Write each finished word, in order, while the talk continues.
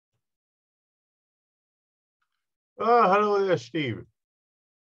Oh, hello there, Steve.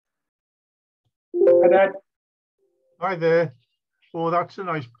 Hi, Dad. Hi there. Oh, that's a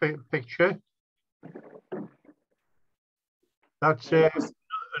nice picture. That's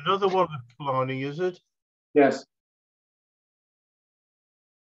another one of Killarney, is it? Yes.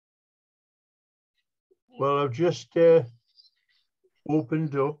 Well, I've just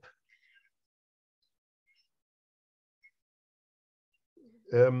opened up.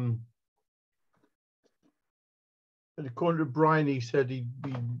 And according to Brian, he said he'd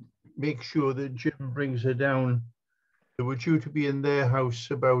make sure that Jim brings her down. They were due to be in their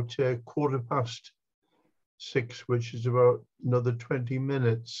house about 6:15, which is about another 20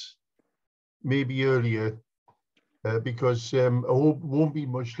 minutes, maybe earlier, because I hope it won't be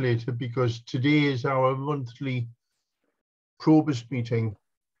much later, because today is our monthly Probus meeting,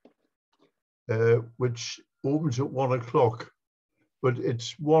 which opens at 1 o'clock. But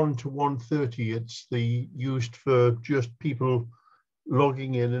it's 1 to 1:30. It's used for just people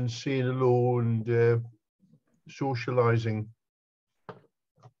logging in and saying hello and socializing.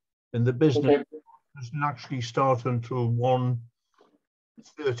 And the business doesn't actually start until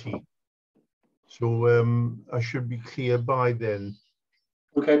 1:30. So I should be clear by then.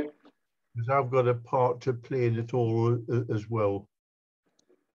 Okay. Because I've got a part to play in it all as well.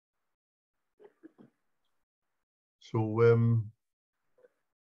 So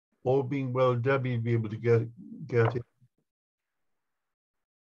all being well, Debbie will be able to get it.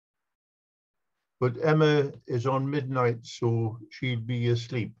 But Emma is on midnight, so she'd be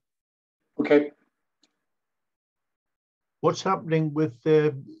asleep. Okay. What's happening with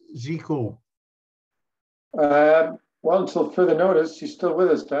Zico? Well, until further notice, she's still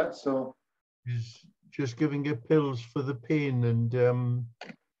with us, Dad. So He's just giving her pills for the pain, and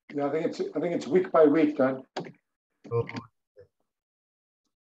yeah, I think it's week by week, Dad. oh,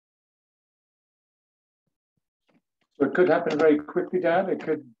 So it could happen very quickly, Dad. It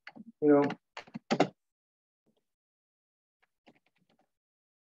could, Can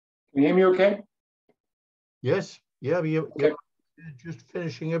you hear me okay? yes, yeah, Okay. Just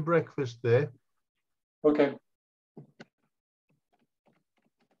finishing a breakfast there. Okay.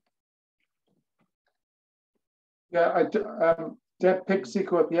 Yeah, Dad picked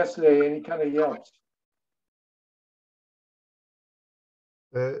Zico up yesterday, and he kind of yelped.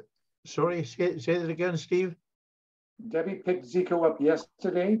 Sorry, say that again, Steve. Debbie picked Zico up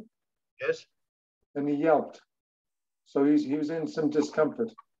yesterday. Yes. And he yelped. So he was in some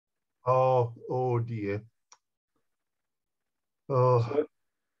discomfort. Oh dear. Oh. So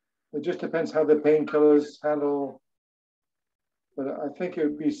it just depends how the painkillers handle. But I think it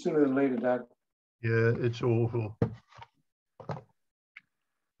would be sooner than later, Dad. Yeah, it's awful.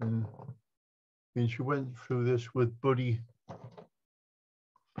 I mean, she went through this with Buddy.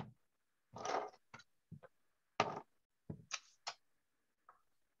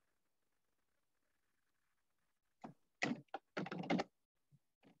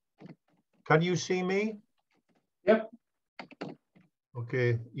 Can you see me? Yep.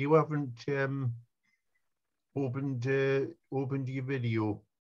 Okay, you haven't opened your video.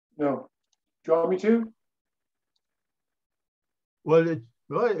 No. Do you want me to? Well,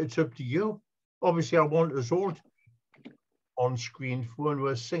 it's up to you. Obviously, I want us all to be on screen for when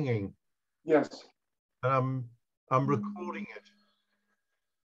we're singing. Yes. And I'm recording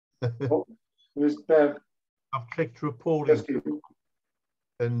it. Oh, here's Bev. I've clicked recording. Yes,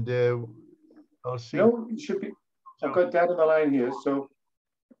 and I'll see. No, you should be. I've got Dad on the line here. So,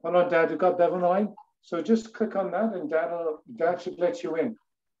 hold on, Dad. You've got Bev on the line. So just click on that, and Dad should let you in.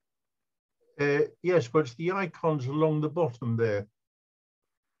 Yes, but it's the icons along the bottom there.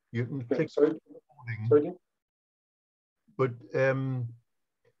 You can click. Sorry. Sorry. But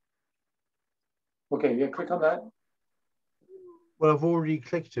okay, yeah, click on that. Well, I've already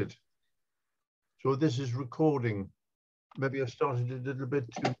clicked it. So this is recording. Maybe I started it a little bit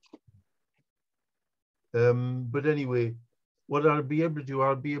too. But anyway, what I'll be able to do,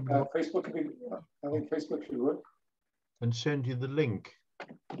 I'll be able to Facebook could be, I think Facebook should work. And send you the link.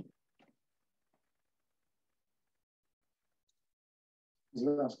 Is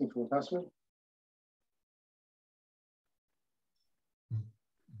it asking for a password?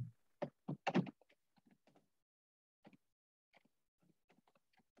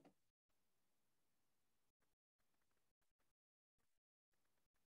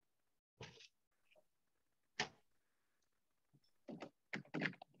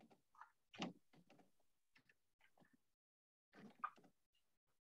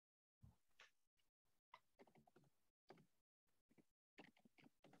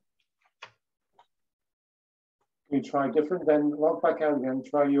 Can you try different? Then log back out again.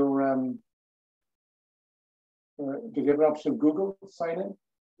 Try your Do you have an option of Google sign in?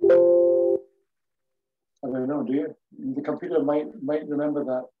 I don't know, do you? The computer might remember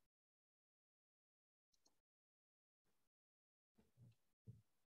that.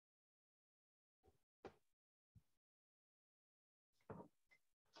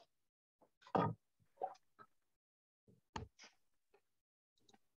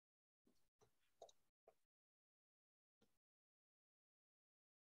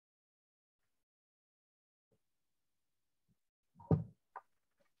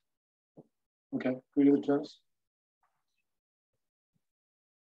 Okay, agree to the terms.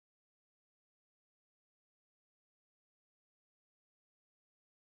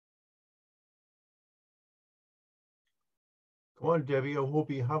 Come on, Debbie, I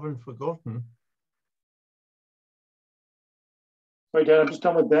hope you haven't forgotten. Right, Dad, I'm just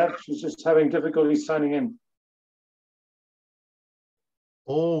done with Deb. She's just having difficulty signing in.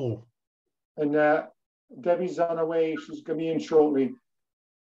 Oh. And Debbie's on her way. She's going to be in shortly.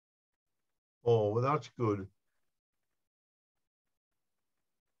 Oh, well, that's good.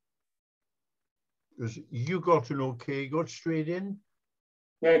 Because you got an okay, got straight in?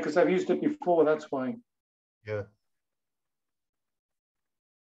 Yeah, because I've used it before, that's why. Yeah.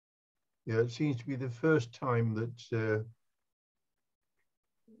 Yeah, it seems to be the first time that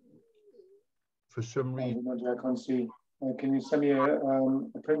for some reason. I can't see. Can you send me a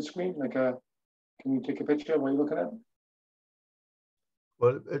print screen? Can you take a picture of what you're looking at?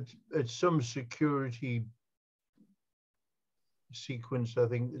 Well, it's some security sequence, I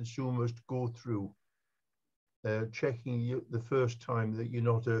think, that Zoom must go through, checking you the first time that you're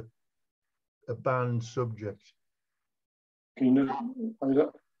not a banned subject. Can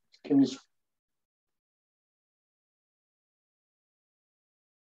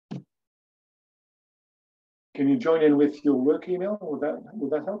you join in with your work email? Would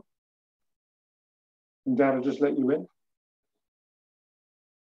that help? And Dad will just let you in.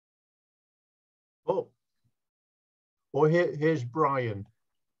 Oh, here's Brian.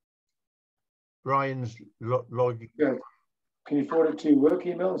 Brian's logging. Yeah. Can you forward it to work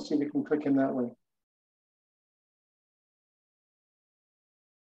email and see if you can click in that way?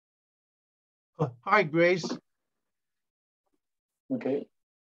 Hi, Grace. Okay.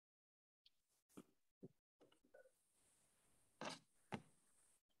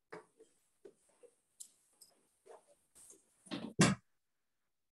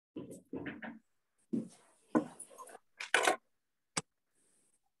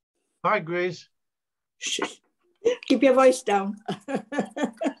 Hi, Grace. Keep your voice down.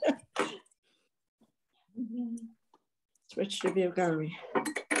 Switch to view gallery.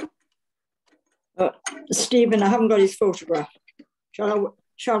 Stephen, I haven't got his photograph.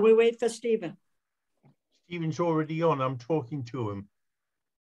 Shall we wait for Stephen? Stephen's already on. I'm talking to him.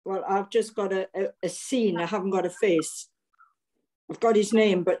 Well, I've just got a scene. I haven't got a face. I've got his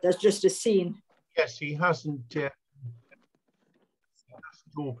name, but there's just a scene. Yes, he hasn't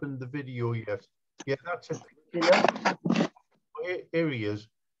opened the video yet. Yeah, that's it. Here he is.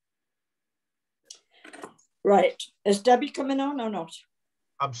 Right. Is Debbie coming on or not?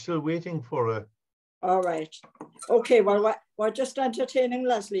 I'm still waiting for her. All right. Okay, well, we're just entertaining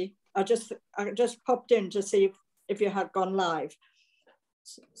Leslie. I just popped in to see if you had gone live.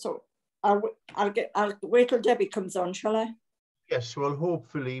 So I'll wait till Debbie comes on, shall I? Yes, well,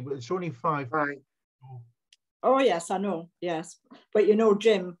 hopefully, but it's only 5. Hi. Oh, yes, I know. Yes. But you know,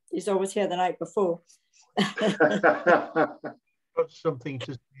 Jim, he's always here the night before. Got something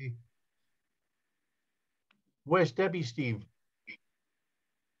to say. Where's Debbie, Steve?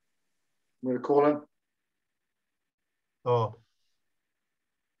 I'm going to call him. Oh.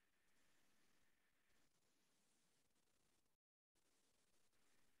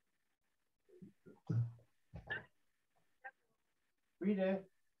 Rita,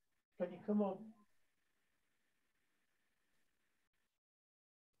 can you come on?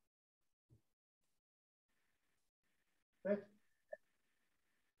 Beth?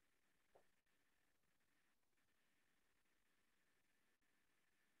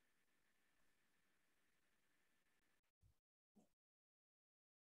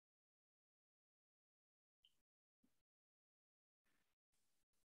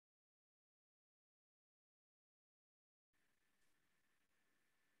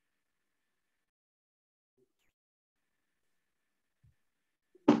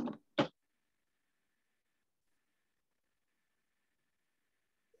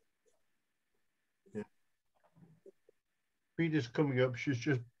 Yeah. Rita's coming up. She's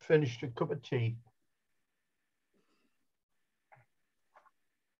just finished a cup of tea.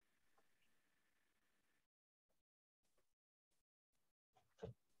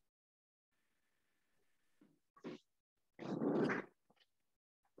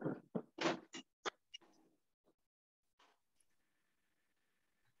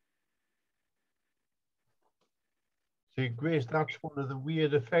 See, Grace, that's one of the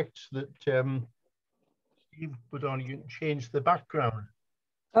weird effects that Steve put on. You can change the background.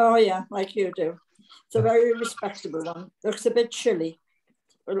 Oh yeah, like you do. It's a very respectable one. Looks a bit chilly.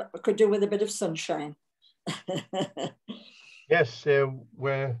 Well, I could do with a bit of sunshine. Yes,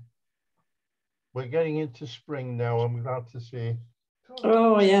 we're getting into spring now, I'm glad to say.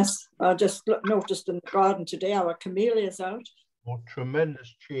 Oh yes, I just noticed in the garden today our camellias out. Oh,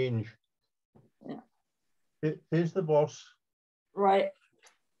 tremendous change. Yeah. Here's the boss. Right.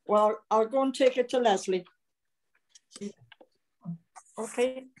 Well, I'll go and take it to Leslie.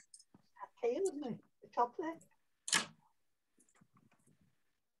 Okay. Okay, isn't it? The top there.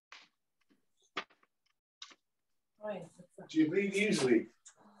 Right. Do you bleed easily?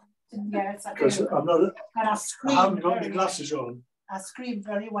 Yes, I Because do. I'm not. And I I scream. haven't got my very glasses on. well. I scream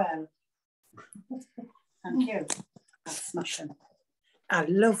very well. Thank you. That's smashing. I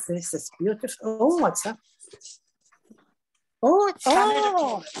love this. It's beautiful. Oh, what's that?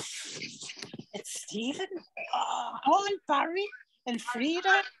 Oh, it's Stephen. Oh, and Barry and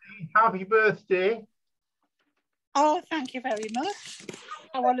Frida. Happy birthday. Oh, thank you very much.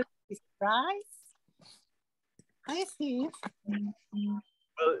 I want to be surprised. Hi, Steve. Well,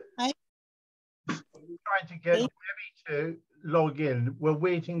 Hi. I'm trying to get Debbie to log in. We're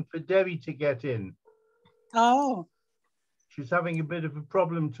waiting for Debbie to get in. Oh. She's having a bit of a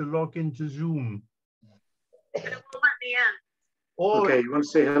problem to log into Zoom. It won't let me in. Oh, Okay, you want to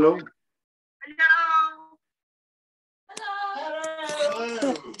say hello? Hello.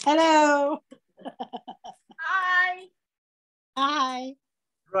 Hello. Hi. Hi.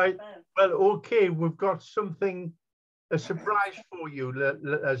 right. Well, okay, we've got something, a surprise for you,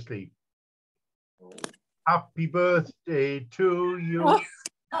 Leslie. Happy birthday to you.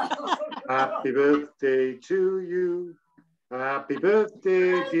 Happy birthday to you. Happy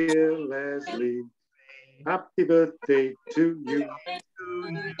birthday, dear Leslie. Happy birthday to you.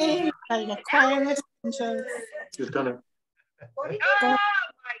 Hey, the choir angels. Just done it. Oh my God.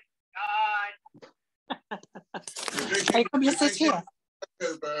 Are you coming to sit here?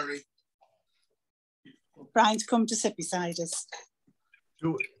 Brian's come to sit beside us.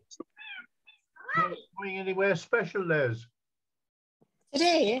 So, going anywhere special, Les?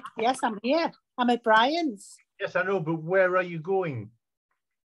 Today, yes, I'm here. I'm at Brian's. Yes, I know, but where are you going?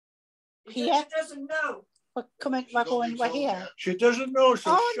 Here. She doesn't know. We're here. She doesn't know,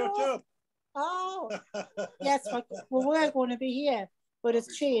 so Oh, shut no. up. Oh, yes, we were going to be here, but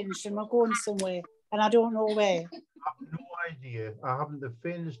it's changed and we're going somewhere, and I don't know where. I have no idea. I haven't the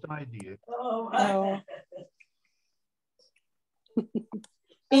faintest idea. Oh, No.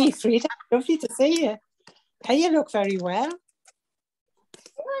 Hey, Frida, lovely to see you. Hey, you look very well.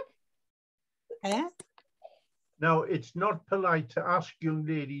 Yeah. Now, it's not polite to ask young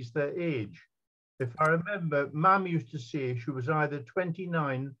ladies their age. If I remember, Mum used to say she was either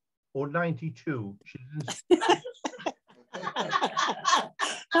 29 or 92. She didn't.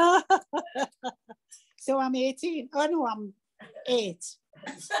 So I'm 18. Oh no, I'm 8.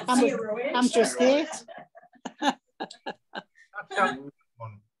 I'm just 8.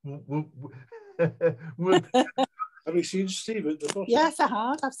 Have you seen Steve at the bottom? Yes, I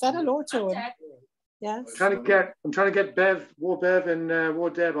have. I've said hello to him. Yes. I'm trying to get War Bev and War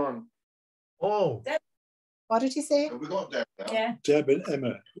Deb on. Oh. What did he say? We got Deb now. yeah. Deb and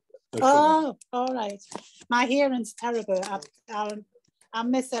Emma. Oh, all right. My hearing's terrible. I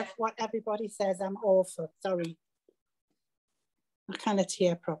miss what everybody says. I'm awful. Sorry. I cannot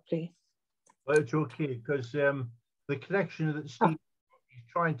hear properly. Well, it's okay, because the connection that Steve is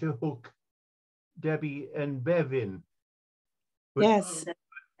trying to hook Debbie and Bev in. But, Yes.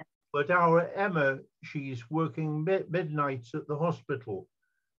 But our Emma, she's working midnights at the hospital,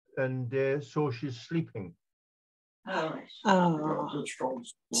 and so she's sleeping. Oh.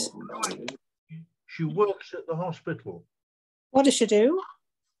 She works at the hospital. What does she do?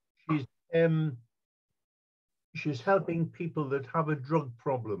 She's helping people that have a drug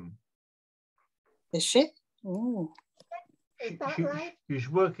problem. Is she? Oh. She's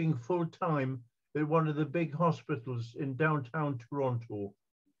working full time at one of the big hospitals in downtown Toronto.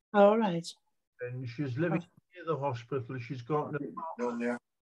 All right. And she's living near the hospital. She's got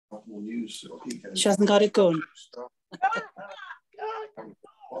She hasn't got a gun.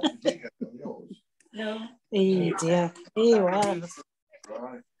 No. Oh dear. Hey, well.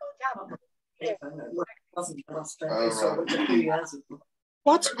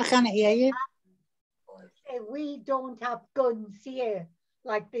 What? I can't hear you. We don't have guns here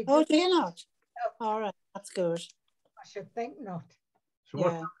like they do. Oh, do you not? All right, that's good. I should think not. So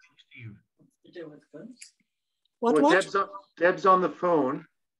Yeah. what, Steve? To do with guns. What? Well, What? Deb's on the phone.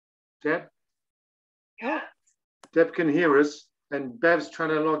 Deb? Oh. Deb can hear us, and Bev's trying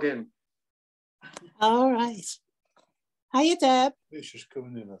to log in. All right. Hiya, Deb. It's just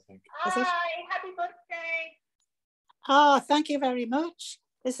coming in, I think. Is it? Hi, happy birthday. Oh, thank you very much.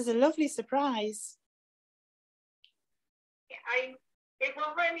 This is a lovely surprise. It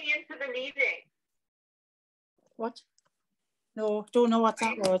will run me into the meeting. What? No, don't know what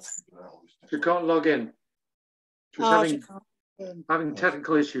that was. She can't log in. She's Oh, she having, can't get in. having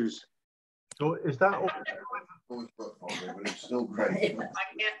technical issues. So is that all? I can't push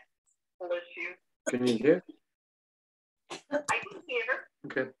you. Can you hear? I can hear.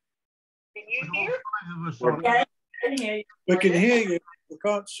 Okay. Can you hear? Yeah, I can hear you. We can hear you. We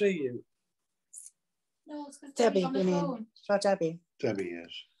can't see you. No, it's because Debbie, on the you mean? phone. For Debbie. Debbie, yes.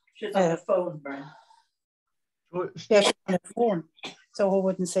 She's on the phone, Brian. So Yeah, she's on the phone. So I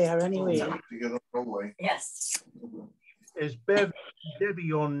wouldn't say her anyway. Yes. is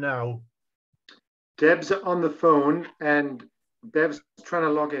Debbie on now? Deb's on the phone, and Bev's trying to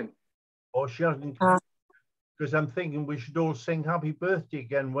log in. Or she hasn't? Because I'm thinking we should all sing happy birthday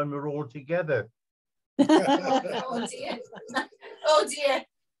again when we're all together. Oh dear. Oh dear.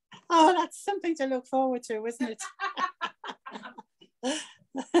 Oh, that's something to look forward to, isn't it?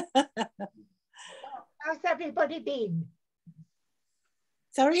 How's everybody been?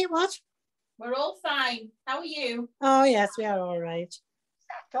 Sorry, what? We're all fine. How are you? Oh, yes, we are all right.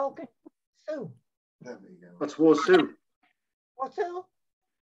 Talking Sue. That's War Sue. What's Sue?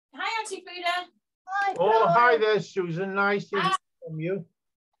 Hi, Auntie Frida. Hi, Oh, Flo. hi there, Susan. Nice to hear from you.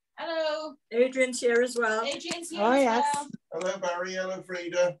 Hello. Adrian's here as well. Adrian's here Oh, as yes. well. Hello, Barry. Hello,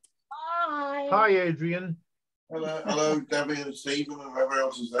 Frida. Hi. Hi, Adrian. Hello, Debbie and Stephen and whoever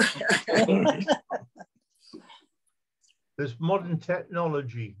else is there. This modern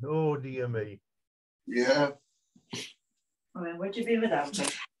technology. Oh, dear me. Yeah. I mean, would you be without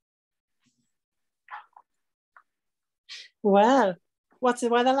it? Well, what's the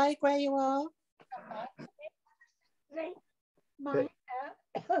weather like where you are? Right. My,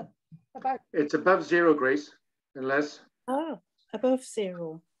 about It's above 0, Grace, unless Oh, above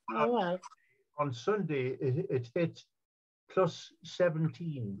 0. Oh, well. On Sunday, it hit plus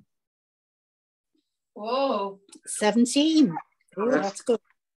 17. Whoa. 17. Oh, That's- that's good.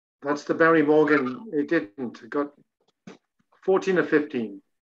 that's the Barry Morgan. It didn't. It got 14 or 15.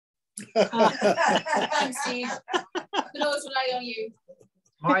 Thanks, Steve. We'll always rely on you.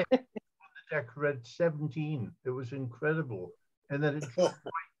 My deck read 17. It was incredible. And then it dropped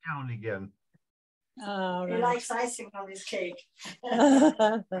right down again. Oh, He right. likes icing on his cake.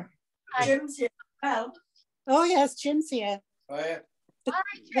 Oh, Jim's here as well. yes, Jim's here. Oh, yeah.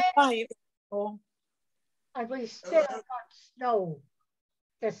 The 5. Oh, and we still got snow,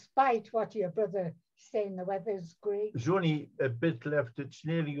 despite what your brother saying the weather's great. There's only a bit left. It's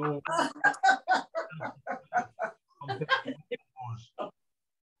nearly all.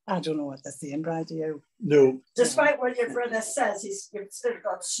 I don't know what they're saying, Brad, do you? No. Despite what your brother says, you've still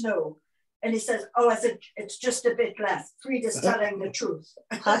got snow. And he says, oh, I said, it's just a bit left. Frida's telling the truth.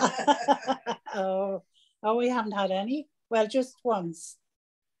 oh, we haven't had any. Well, just once.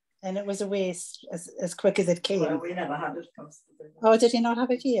 And it was a waste as quick as it came. Well, we never had it. Oh, did he not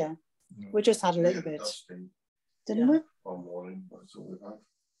have it here? No. We just had a little bit, didn't we? One morning, that's all we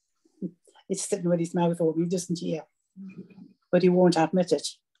have. It's sitting with his mouth open, he doesn't hear. But he won't admit it.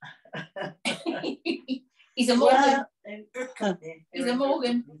 He's a Morgan. Well, in good company. He's a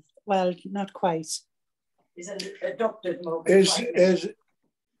Morgan. Well, not quite. He's an adopted Morgan. Is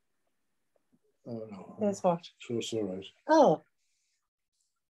oh no. There's what? So it's all right. Oh.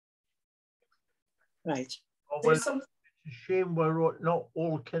 Right. Oh, well, it's a shame we're not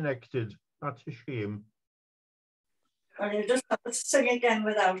all connected. That's a shame. Well, you just have to sing again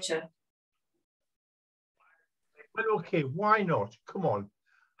without you. Well, okay, why not? Come on.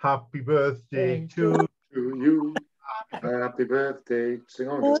 Happy birthday to you. Happy birthday. Sing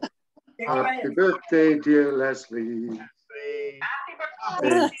on. Happy Happy birthday, dear Leslie.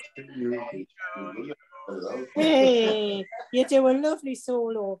 birthday To you. Hello. Hey, you do a lovely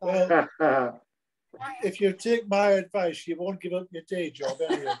solo. Bob. Well, if you take my advice, you won't give up your day job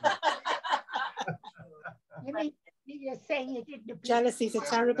anyway. You mean you're saying you didn't? Jealousy's a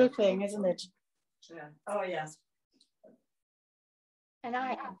terrible thing, isn't it? Yeah. Oh, yes. And I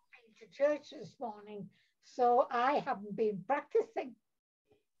haven't been to church this morning, so I haven't been practicing.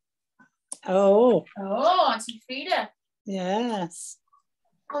 Oh, Oh, Auntie Frida. yes.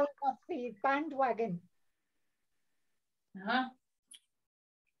 All off the bandwagon. Uh-huh.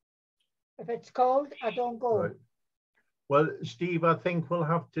 If it's cold, I don't go. Right. Well, Steve, I think we'll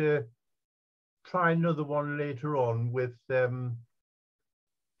have to try another one later on with Deb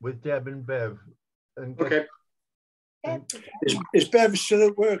and Bev and get Okay. Is Bev still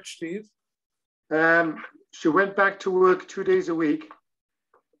at work, Steve? She went back to work 2 days a week.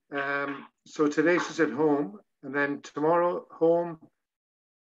 So today she's at home, and then tomorrow home,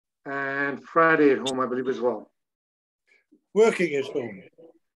 and Friday at home, I believe, as well. Working at home?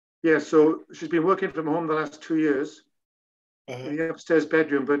 Yeah, so she's been working from home the last 2 years in the upstairs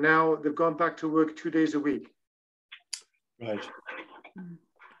bedroom, but now they've gone back to work 2 days a week. Right.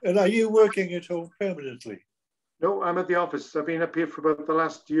 And are you working at home permanently? No, I'm at the office. I've been up here for about the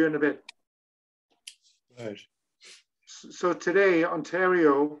last year and a bit. Right. So today,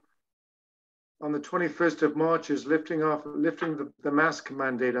 Ontario, on the 21st of March, is lifting the mask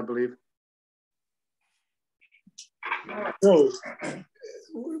mandate, I believe. So,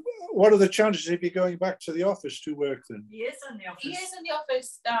 what are the chances of you going back to the office to work then? He is in the office. He is in the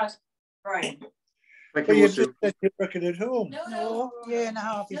office, Dad. Right. Thank But you, you Sue. just said you're working at home. No, year and a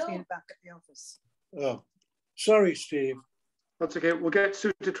half he's been back at the office. Oh, sorry, Steve. That's okay. We'll get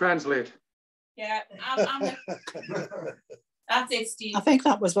Sue to translate. Yeah, that's it, Steve. I think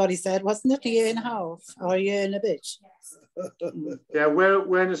that was what he said, wasn't it? A year and a half or a year and a bit? Yeah,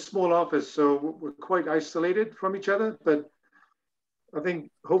 we're in a small office, so we're quite isolated from each other, but I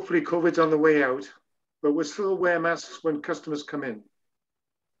think hopefully COVID's on the way out, but we'll still wear masks when customers come in.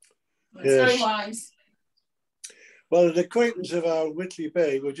 It's very wise. Well, an acquaintance of our, Whitley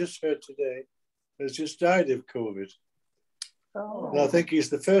Bay, we just heard today, has just died of COVID. Oh. And I think he's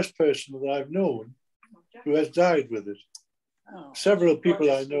the first person that I've known who has died with it. Oh. Several people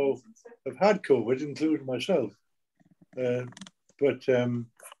I know have had COVID, including myself. But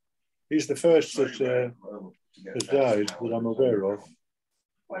he's the first that has died that I'm aware of.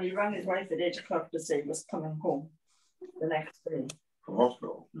 Well, he rang his wife at 8 o'clock to say he was coming home the next day. From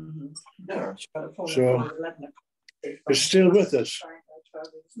hospital? Yeah. So it's still with us.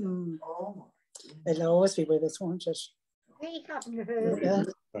 Mm. It'll always be with us, won't it? We haven't heard. Yeah.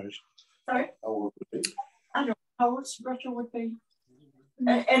 Right. Sorry? How old would it be? I don't know how old Roger would be.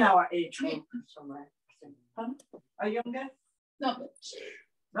 In our age group somewhere. Pardon? Are you younger? Not much.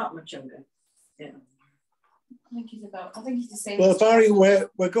 Not much younger. Yeah. I think he's the same. Well, Barry,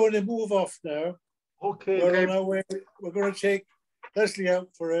 we're going to move off now. Okay. We're on our way. We're going to take Leslie out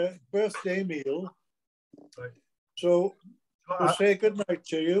for a birthday meal. Right. So we'll say good night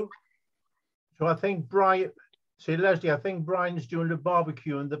to you. So I think Brian, say Leslie, I think Brian's doing the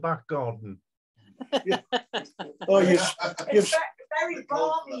barbecue in the back garden. Yeah. Oh, it's very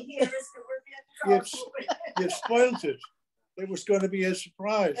balmy here. You've spoiled it. It was going to be a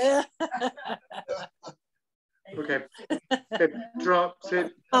surprise. Okay. Drop,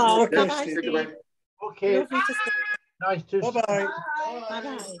 sit. Oh, okay, bye-bye, Steve. Steve. Okay. Nice to Bye-bye.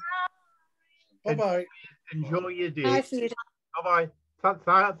 Bye-bye. Bye-bye. enjoy your day. Bye, Frida. Bye-bye. Thanks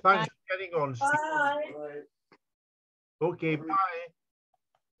for getting on, Steve. Bye. Okay, bye.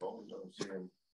 Oh, no,